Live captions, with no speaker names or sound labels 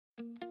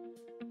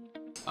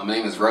My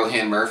name is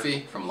Rohan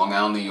Murphy from Long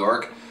Island, New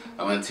York.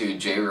 I went to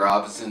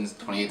JROB's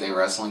 28-day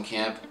wrestling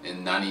camp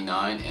in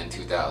 '99 and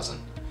 2000.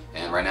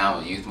 And right now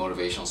I'm a youth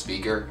motivational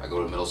speaker. I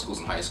go to middle schools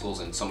and high schools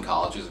and some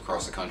colleges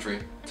across the country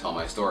to tell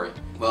my story.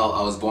 Well,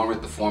 I was born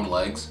with deformed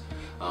legs.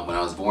 When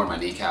I was born, my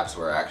kneecaps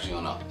were actually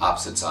on the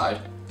opposite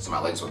side, so my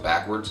legs were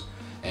backwards.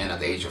 And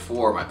at the age of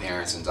 4, my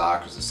parents and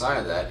doctors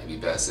decided that it'd be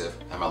best if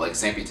I had my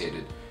legs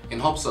amputated, in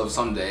hopes of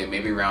someday,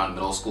 maybe around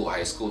middle school,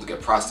 high school, to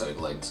get prosthetic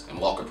legs and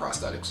walker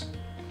prosthetics.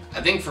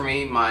 I think for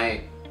me,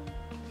 my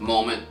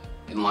moment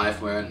in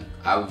life when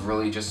I would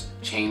really just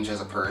change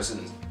as a person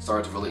and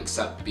started to really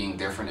accept being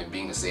different and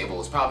being disabled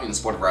was probably in the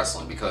sport of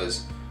wrestling,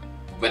 because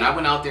when I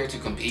went out there to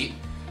compete,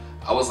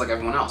 I was like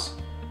everyone else.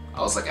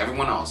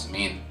 I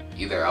mean,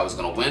 either I was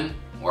going to win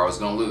or I was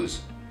going to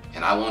lose,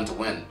 and I wanted to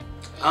win.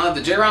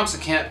 The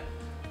JROB camp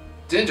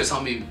didn't just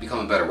help me become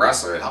a better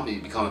wrestler, it helped me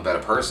become a better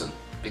person.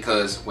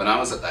 Because when I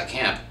was at that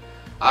camp,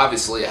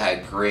 obviously I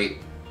had great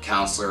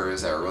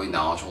counselors that were really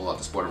knowledgeable about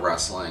the sport of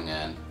wrestling,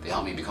 and they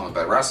helped me become a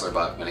better wrestler.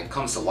 But when it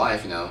comes to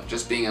life,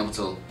 just being able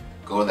to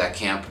go to that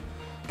camp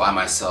by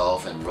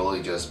myself and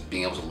really just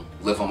being able to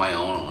live on my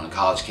own on a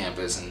college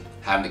campus and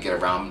having to get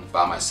around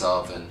by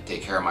myself and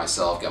take care of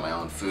myself, get my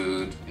own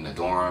food in the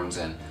dorms,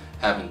 and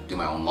having to do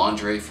my own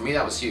laundry, for me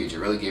that was huge. It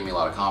really gave me a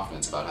lot of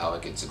confidence about how I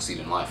could succeed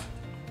in life.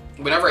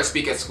 Whenever I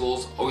speak at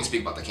schools, I always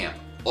speak about the camp,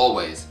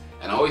 always.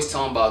 And I always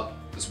tell them about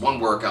this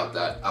one workout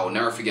that I will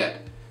never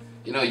forget.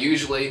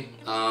 Usually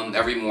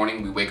every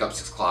morning we wake up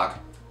 6 o'clock,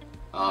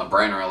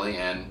 bright and early,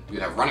 and we'd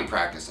have running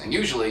practice. And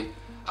usually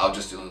I'll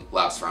just do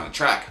laps around the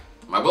track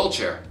in my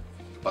wheelchair.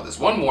 But this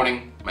one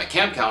morning, my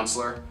camp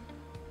counselor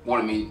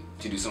wanted me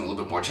to do something a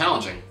little bit more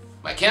challenging.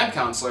 My camp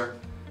counselor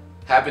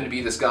happened to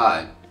be this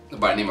guy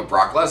by the name of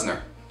Brock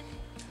Lesnar.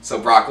 So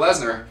Brock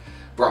Lesnar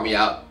brought me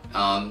out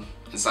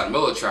inside the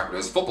middle of the track where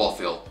there's a football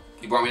field.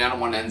 He brought me down to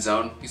one end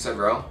zone. He said,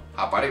 "Ro,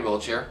 hop out of your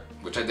wheelchair,"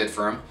 which I did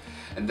for him.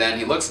 And then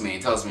he looks at me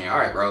and tells me, "All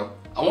right, Ro,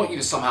 I want you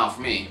to somehow, for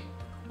me,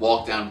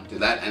 walk down to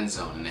that end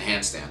zone in a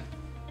handstand.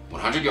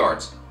 100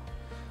 yards.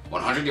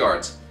 100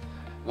 yards.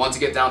 Once you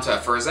get down to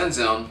that first end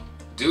zone,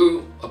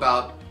 do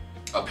about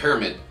a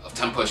pyramid of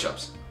 10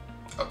 push-ups.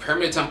 A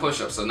pyramid of 10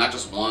 push-ups, so not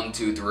just 1,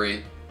 2,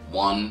 3,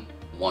 1,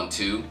 1,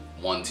 2,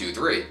 1, 2,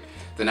 3.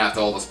 Then after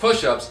all those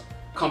push-ups,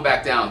 come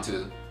back down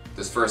to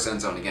this first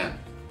end zone again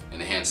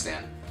in a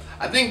handstand."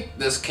 I think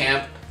this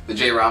camp, the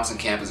JROB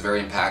camp, is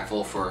very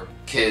impactful for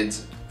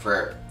kids,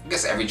 for I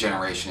guess every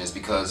generation, is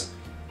because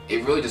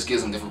it really just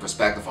gives them a different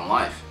perspective on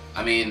life.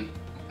 I mean,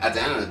 at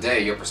the end of the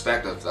day, your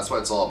perspective, that's what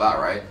it's all about,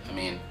 right? I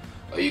mean,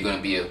 are you going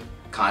to be a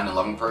kind and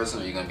loving person,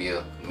 or are you going to be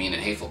a mean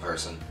and hateful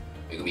person?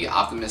 Are you going to be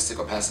optimistic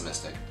or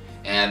pessimistic?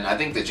 And I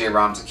think the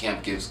JROB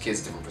camp gives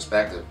kids a different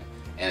perspective,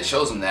 and it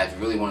shows them that if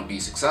you really want to be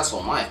successful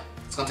in life,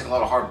 it's going to take a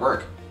lot of hard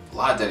work, a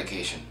lot of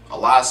dedication, a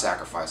lot of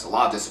sacrifice, a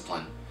lot of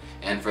discipline.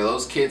 And for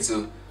those kids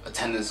who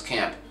attend this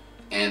camp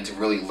and to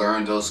really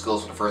learn those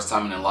skills for the first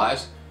time in their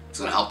lives, it's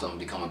going to help them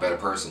become a better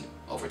person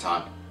over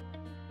time.